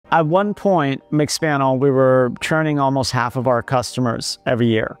At one point, Mixpanel, we were churning almost half of our customers every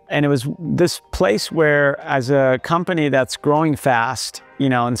year. And it was this place where, as a company that's growing fast,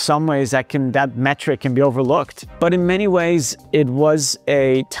 in some ways that metric can be overlooked. But in many ways, it was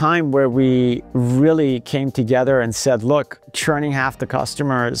a time where we really came together and said, look, churning half the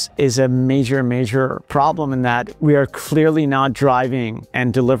customers is a major problem in that we are clearly not driving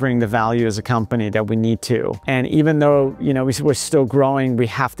and delivering the value as a company that we need to. And even though, we're still growing, we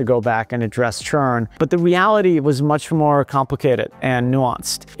have to go back and address churn. But the reality was much more complicated and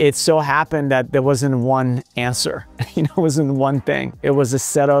nuanced. It so happened that there wasn't one answer, it wasn't one thing. It was a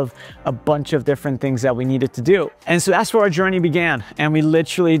set of a bunch of different things that we needed to do. And so that's where our journey began. And we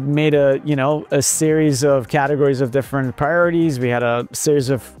literally made a series of categories of different priorities. We had a series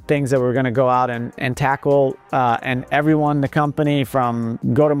of things that we were going to go out and tackle. And everyone in the company, from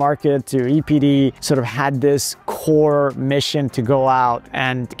go-to-market to EPD, sort of had this core mission to go out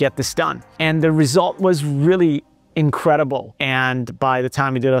and get this done. And the result was really incredible. And by the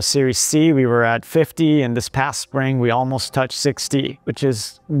time we did our Series C, we were at 50, and this past spring we almost touched 60, which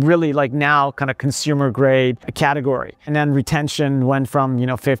is really like now kind of consumer grade category. And then retention went from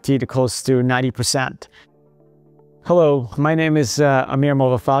 50 to close to 90%. Hello, my name is Amir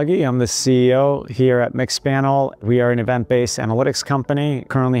Movafaghi. I'm the CEO here at Mixpanel. We are an event-based analytics company.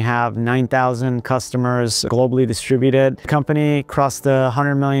 Currently have 9,000 customers, globally distributed. The company crossed the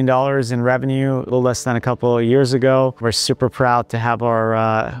 $100 million in revenue a little less than a couple of years ago. We're super proud to have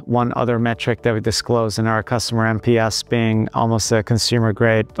our one other metric that we disclose in our customer NPS being almost a consumer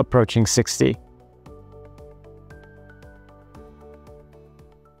grade, approaching 60.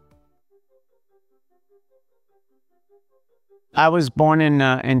 I was born in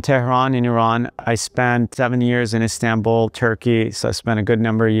Tehran, in Iran. I spent 7 years in Istanbul, Turkey. So I spent a good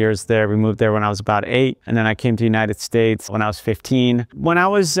number of years there. We moved there when I was about 8. And then I came to the United States when I was 15. When I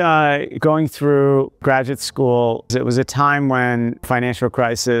was going through graduate school, it was a time when financial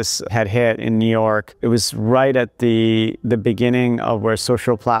crisis had hit in New York. It was right at the beginning of where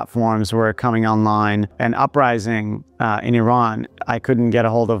social platforms were coming online and uprising in Iran. I couldn't get a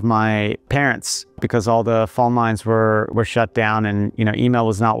hold of my parents because all the phone lines were shut down, and email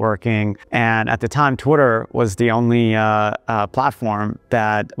was not working. And at the time, Twitter was the only platform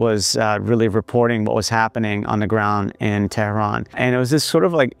that was really reporting what was happening on the ground in Tehran. And it was this sort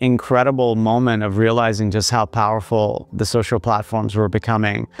of like incredible moment of realizing just how powerful the social platforms were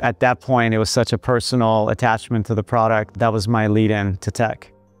becoming. At that point, it was such a personal attachment to the product. That was my lead-in to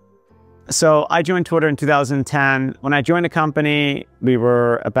tech. So I joined Twitter in 2010. When I joined the company, we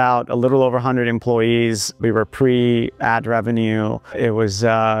were about a little over 100 employees. We were pre-ad revenue. It was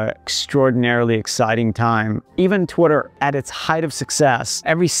an extraordinarily exciting time. Even Twitter, at its height of success,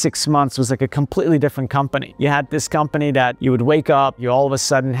 every 6 months was like a completely different company. You had this company that you would wake up, you all of a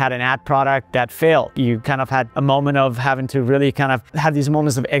sudden had an ad product that failed. You kind of had a moment of having to really kind of have these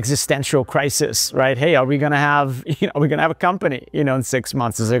moments of existential crisis, right? Hey, are we going to have, are we going to have a company, in 6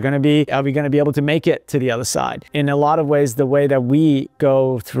 months? Are we going to be able to make it to the other side? In a lot of ways, the way that we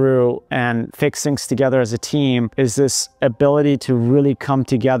go through and fix things together as a team is this ability to really come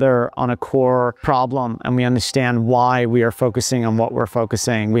together on a core problem, and we understand why we are focusing on what we're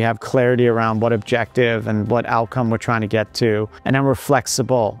focusing. We have clarity around what objective and what outcome we're trying to get to, and then we're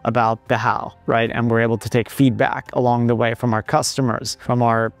flexible about the how, right? And we're able to take feedback along the way from our customers, from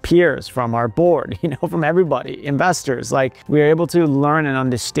our peers, from our board, from everybody, investors. Like, we're able to learn and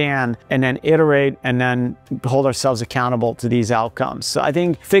understand and then iterate and then hold ourselves accountable to these outcomes. So I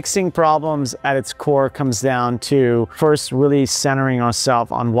think fixing problems at its core comes down to first really centering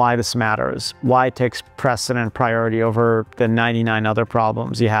ourselves on why this matters, why it takes precedent priority over the 99 other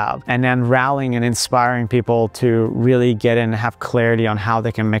problems you have, and then rallying and inspiring people to really get in and have clarity on how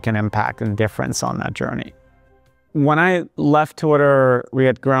they can make an impact and difference on that journey. When I left Twitter, we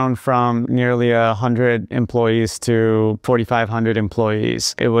had grown from nearly 100 employees to 4,500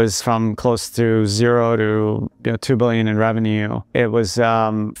 employees. It was from close to 0 to $2 billion in revenue. It was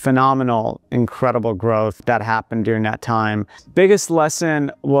phenomenal, incredible growth that happened during that time. Biggest lesson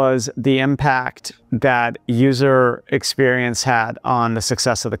was the impact that user experience had on the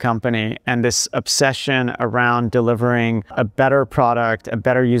success of the company, and this obsession around delivering a better product, a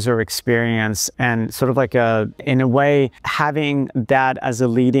better user experience, and sort of like in a way, having that as a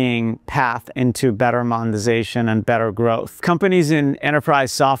leading path into better monetization and better growth. Companies in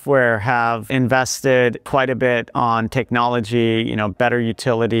enterprise software have invested quite a bit on technology, better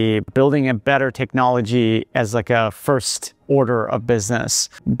utility, building a better technology as like a first order of business.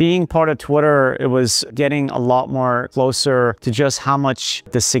 Being part of Twitter, it was getting a lot more closer to just how much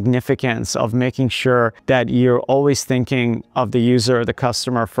the significance of making sure that you're always thinking of the user, the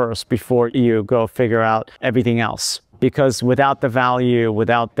customer first before you go figure out everything else. Because without the value,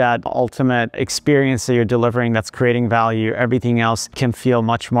 without that ultimate experience that you're delivering that's creating value, everything else can feel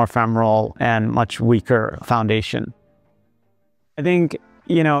much more ephemeral and much weaker foundation. I think,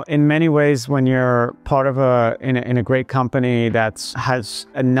 you know, in many ways, when you're part of in a great company that has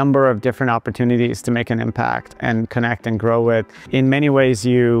a number of different opportunities to make an impact and connect and grow with, in many ways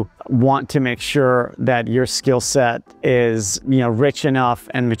you want to make sure that your skill set is, you know, rich enough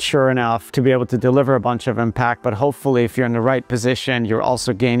and mature enough to be able to deliver a bunch of impact. But hopefully, if you're in the right position, you're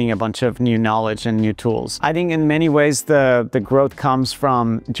also gaining a bunch of new knowledge and new tools. I think in many ways, the growth comes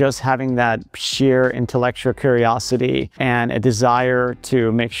from just having that sheer intellectual curiosity and a desire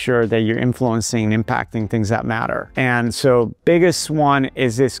to make sure that you're influencing and impacting things that matter. And so biggest one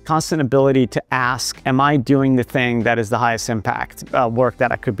is this constant ability to ask, am I doing the thing that is the highest impact work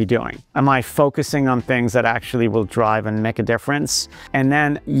that I could be doing? Am I focusing on things that actually will drive and make a difference? And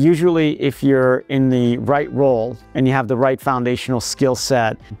then usually if you're in the right role and you have the right foundational skill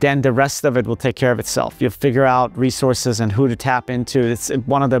set, then the rest of it will take care of itself. You'll figure out resources and who to tap into. It's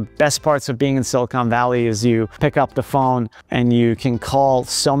one of the best parts of being in Silicon Valley is you pick up the phone and you can call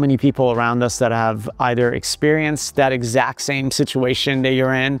so many people around us that have either experienced that exact same situation that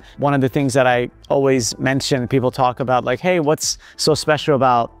you're in. One of the things that I always mention, people talk about like, hey, what's so special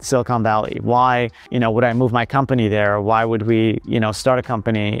about Silicon Valley? Why, you know, would I move my company there? Why would we, you know, start a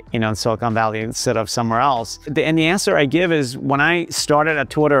company, you know, in Silicon Valley instead of somewhere else? And the answer I give is when I started at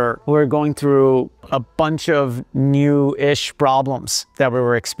Twitter, we were going through a bunch of new-ish problems that we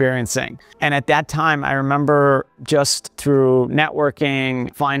were experiencing. And at that time, I remember just through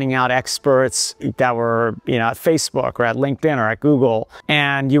networking, finding out experts that were, you know, at Facebook or at LinkedIn or at Google,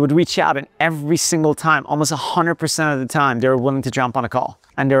 and you would reach out and every single time, almost 100% of the time, they were willing to jump on a call.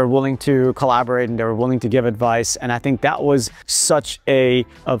 And they were willing to collaborate and they were willing to give advice. And I think that was such a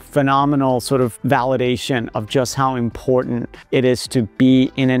phenomenal sort of validation of just how important it is to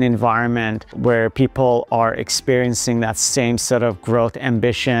be in an environment where people are experiencing that same sort of growth,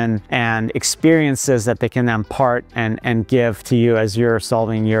 ambition, and experiences that they can impart and give to you as you're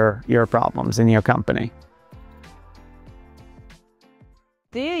solving your problems in your company.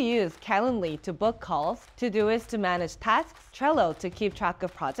 Do you use Calendly to book calls, Todoist to manage tasks, Trello to keep track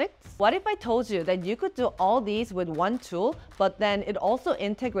of projects? What if I told you that you could do all these with one tool, but then it also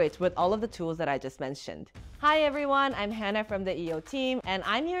integrates with all of the tools that I just mentioned? Hi everyone, I'm Hannah from the EO team, and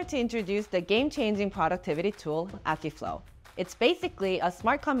I'm here to introduce the game-changing productivity tool, Akiflow. It's basically a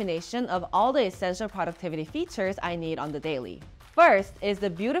smart combination of all the essential productivity features I need on the daily. First is the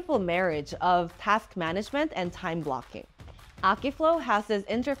beautiful marriage of task management and time blocking. Akiflow has this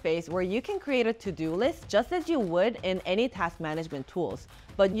interface where you can create a to-do list just as you would in any task management tools,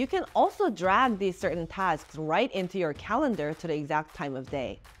 but you can also drag these certain tasks right into your calendar to the exact time of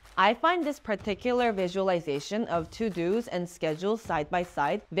day. I find this particular visualization of to-dos and schedules side by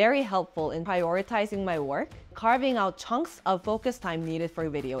side very helpful in prioritizing my work, carving out chunks of focus time needed for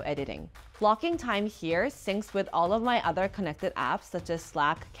video editing. Blocking time here syncs with all of my other connected apps such as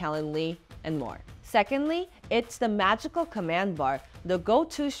Slack, Calendly, and more. Secondly, it's the magical command bar, the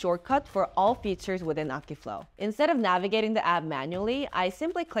go-to shortcut for all features within Akiflow. Instead of navigating the app manually, I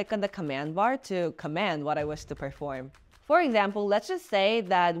simply click on the command bar to command what I wish to perform. For example, let's just say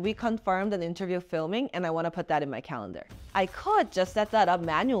that we confirmed an interview filming and I want to put that in my calendar. I could just set that up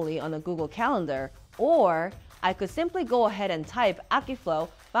manually on a Google Calendar, or I could simply go ahead and type Akiflow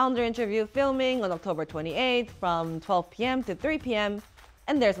founder interview filming on October 28th from 12 p.m. to 3 p.m.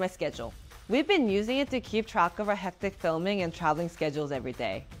 and there's my schedule. We've been using it to keep track of our hectic filming and traveling schedules every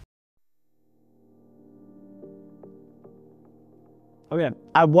day. Okay.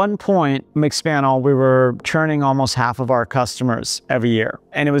 At one point, Mixpanel, we were churning almost half of our customers every year.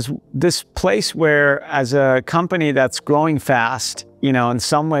 And it was this place where, as a company that's growing fast, you know, in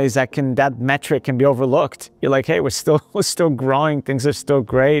some ways that metric can be overlooked. You're like, hey, we're still growing, things are still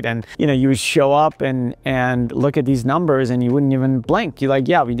great. And, you know, you would show up and look at these numbers and you wouldn't even blink. You're like,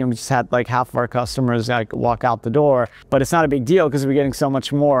 yeah, we just had like half of our customers like walk out the door, but it's not a big deal because we're getting so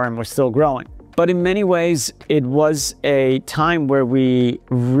much more and we're still growing. But in many ways, it was a time where we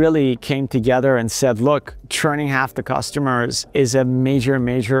really came together and said, look, churning half the customers is a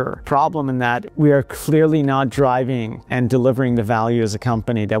major problem in that we are clearly not driving and delivering the value as a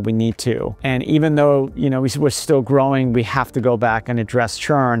company that we need to. And even though, we're still growing, we have to go back and address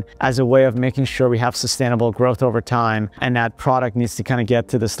churn as a way of making sure we have sustainable growth over time, and that product needs to kind of get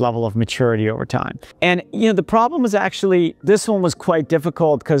to this level of maturity over time. And the problem was actually, this one was quite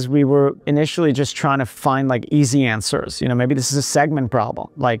difficult because we were initially just trying to find like easy answers. Maybe this is a segment problem,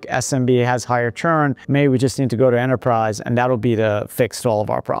 like SMB has higher churn, maybe we just need to go to enterprise and that'll be the fix to all of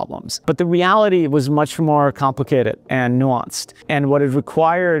our problems. But the reality was much more complicated and nuanced. And what it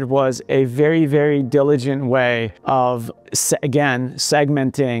required was a very diligent way of, again,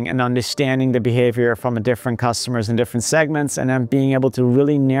 segmenting and understanding the behavior from different customers in different segments, and then being able to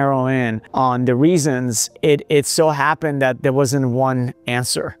really narrow in on the reasons. It so happened that there wasn't one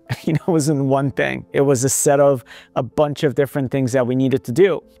answer. It wasn't one thing. It was a set of a bunch of different things that we needed to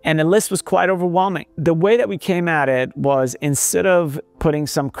do. And the list was quite overwhelming. The way that we came at it was, instead of putting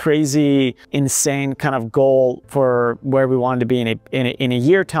some crazy, insane kind of goal for where we wanted to be in a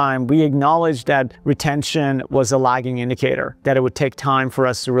year time, we acknowledged that retention was a lagging indicator, that it would take time for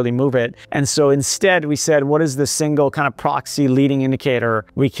us to really move it. And so instead we said, what is the single kind of proxy leading indicator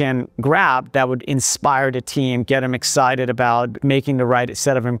we can grab that would inspire the team, get them excited about making the right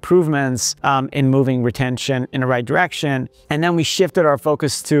set of improvements in moving retention in the right direction. And then we shifted our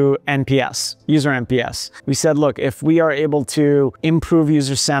focus to NPS, user NPS. We said, look, if we are able to improve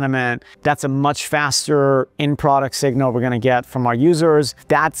user sentiment, that's a much faster in-product signal we're going to get from our users.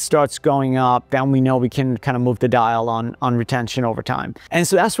 That starts going up, then we know we can kind of move the dial on retention over time. And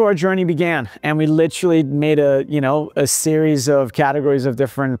so that's where our journey began. And we literally made a series of categories of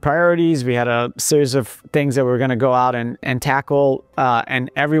different priorities. We had a series of things that we were going to go out and tackle.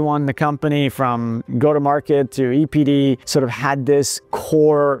 And everyone in the company, from go-to-market to EPD, sort of had this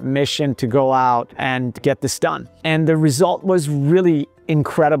core mission to go out and get this done. And the result was really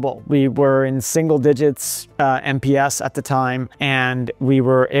incredible. We were in single digits NPS at the time, and we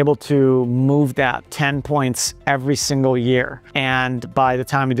were able to move that 10 points every single year. And by the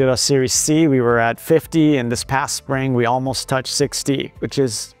time we did our Series C, we were at 50, and this past spring we almost touched 60, which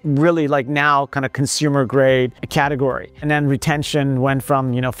is really like now kind of consumer grade category. And then retention went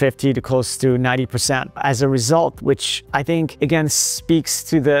from 50 to close to 90% as a result, which I think again speaks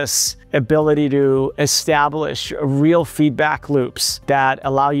to this ability to establish real feedback loops that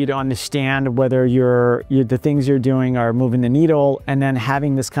allow you to understand whether the things you're doing are moving the needle, and then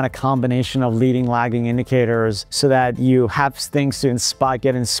having this kind of combination of leading, lagging indicators so that you have things to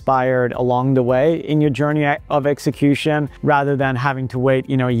get inspired along the way in your journey of execution, rather than having to wait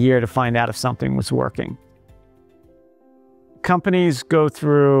a year to find out if something was working. Companies go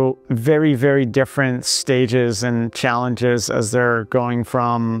through very different stages and challenges as they're going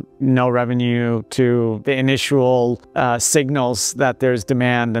from no revenue to the initial signals that there's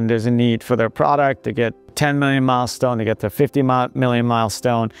demand and there's a need for their product. They get 10 million milestone, they get to 50 million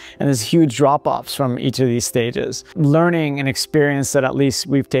milestone, and there's huge drop-offs from each of these stages. Learning and experience that at least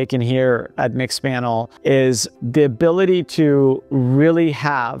we've taken here at Mixpanel is the ability to really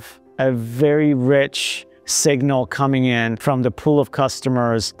have a very rich signal coming in from the pool of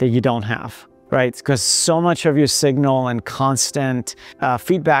customers that you don't have, right? Because so much of your signal and constant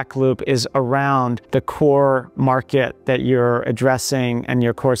feedback loop is around the core market that you're addressing and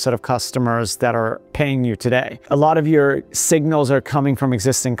your core set of customers that are paying you today. A lot of your signals are coming from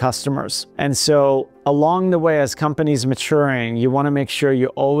existing customers. And so along the way, as companies maturing, you want to make sure you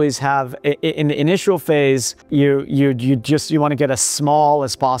always have, in the initial phase, you want to get as small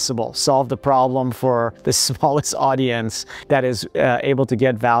as possible, solve the problem for the smallest audience that is able to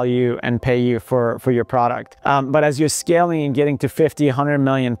get value and pay you for your product. But as you're scaling and getting to 50, 100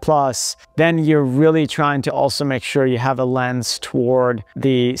 million plus, then you're really trying to also make sure you have a lens toward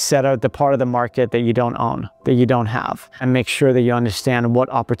the part of the market that you don't own, that you don't have, and make sure that you understand what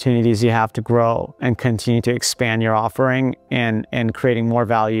opportunities you have to grow and continue to expand your offering and creating more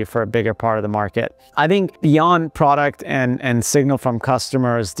value for a bigger part of the market. I think beyond product and signal from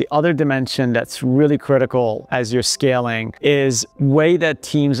customers, the other dimension that's really critical as you're scaling is way that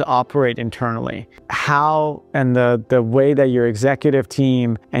teams operate internally. How and the way that your executive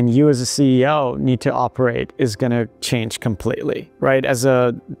team and you as a CEO need to operate is going to change completely, right? As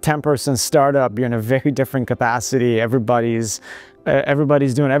a 10-person startup, you're in a very different capacity. Everybody's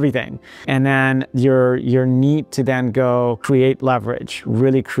doing everything. And then your need to then go create leverage,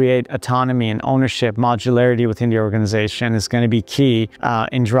 really create autonomy and ownership, modularity within the organization is going to be key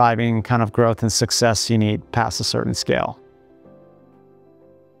in driving kind of growth and success you need past a certain scale.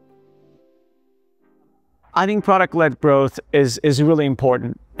 I think product-led growth is really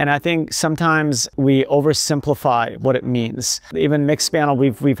important. And I think sometimes we oversimplify what it means. Even Mixpanel,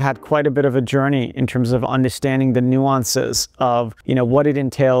 we've had quite a bit of a journey in terms of understanding the nuances of, what it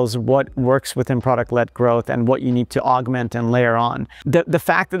entails, what works within product-led growth, and what you need to augment and layer on. The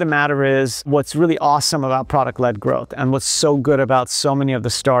fact of the matter is, what's really awesome about product-led growth and what's so good about so many of the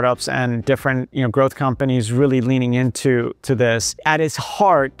startups and different growth companies really leaning into this, at its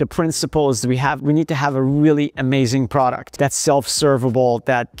heart, the principle is we need to have a really amazing product that's self-servable,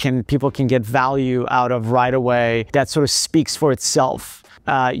 that people can get value out of right away, that sort of speaks for itself.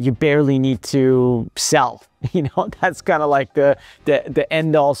 You barely need to sell. That's kind of like the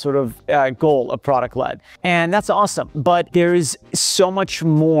end all sort of goal of product led. And that's awesome. But there is so much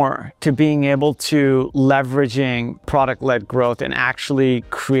more to being able to leveraging product led growth and actually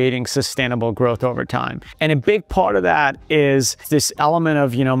creating sustainable growth over time. And a big part of that is this element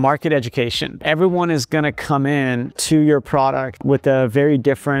of, market education. Everyone is going to come in to your product with a very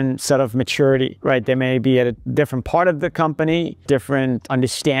different set of maturity, right? They may be at a different part of the company, different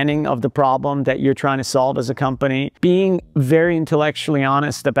understanding of the problem that you're trying to solve as a company. Being very intellectually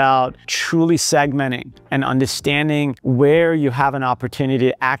honest about truly segmenting and understanding where you have an opportunity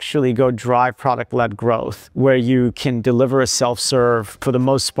to actually go drive product-led growth, where you can deliver a self-serve, for the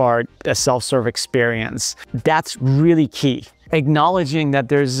most part, a self-serve experience. That's really key. Acknowledging that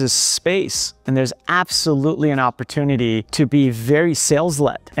there's this space and there's absolutely an opportunity to be very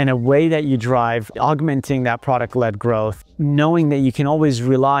sales-led in a way that you drive, augmenting that product-led growth, knowing that you can always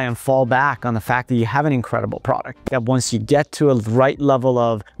rely and fall back on the fact that you have an incredible product, that once you get to a right level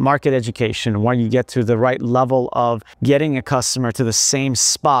of market education, when you get to the right level of getting a customer to the same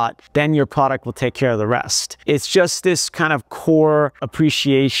spot, then your product will take care of the rest. It's just this kind of core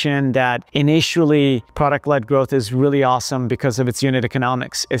appreciation that initially product-led growth is really awesome because of its unit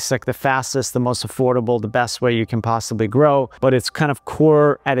economics. It's like the fastest, the most affordable, the best way you can possibly grow, but it's kind of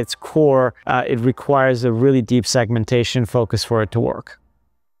core at its core. It requires a really deep segmentation focus for it to work.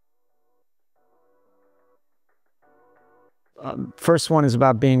 First one is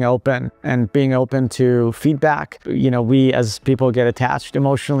about being open and being open to feedback. We as people get attached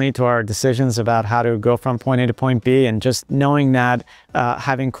emotionally to our decisions about how to go from point A to point B, and just knowing that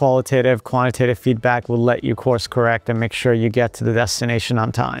having qualitative, quantitative feedback will let you course correct and make sure you get to the destination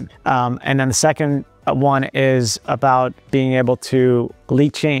on time. And then the second one is about being able to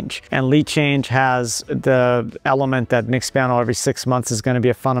lead change. And lead change has the element that Mixpanel every 6 months is going to be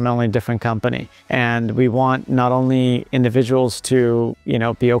a fundamentally different company. And we want not only individuals to,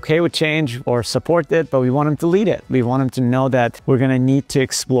 be okay with change or support it, but we want them to lead it. We want them to know that we're going to need to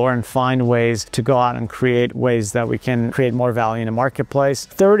explore and find ways to go out and create ways that we can create more value in the marketplace.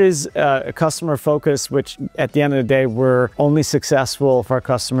 Third is a customer focus, which at the end of the day, we're only successful if our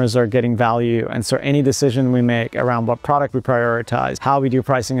customers are getting value. And so any decision we make around what product we prioritize, how we do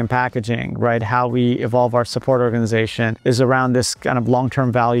pricing and packaging, right? How we evolve our support organization is around this kind of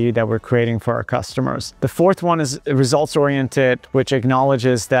long-term value that we're creating for our customers. The fourth one is results-oriented, which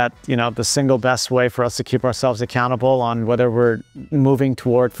acknowledges that, the single best way for us to keep ourselves accountable on whether we're moving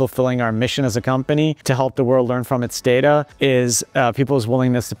toward fulfilling our mission as a company to help the world learn from its data is people's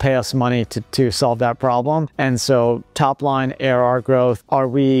willingness to pay us money to solve that problem. And so top line ARR growth, are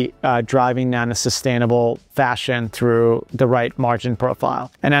we driving that in a sustainable fashion through the right margin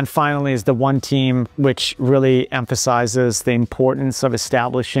profile? And then finally is the one team, which really emphasizes the importance of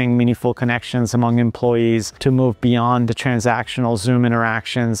establishing meaningful connections among employees to move beyond the transactional Zoom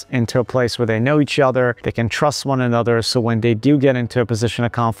interactions into a place where they know each other, they can trust one another, so when they do get into a position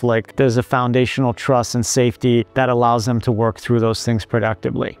of conflict, there's a foundational trust and safety that allows them to work through those things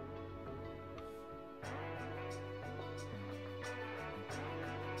productively.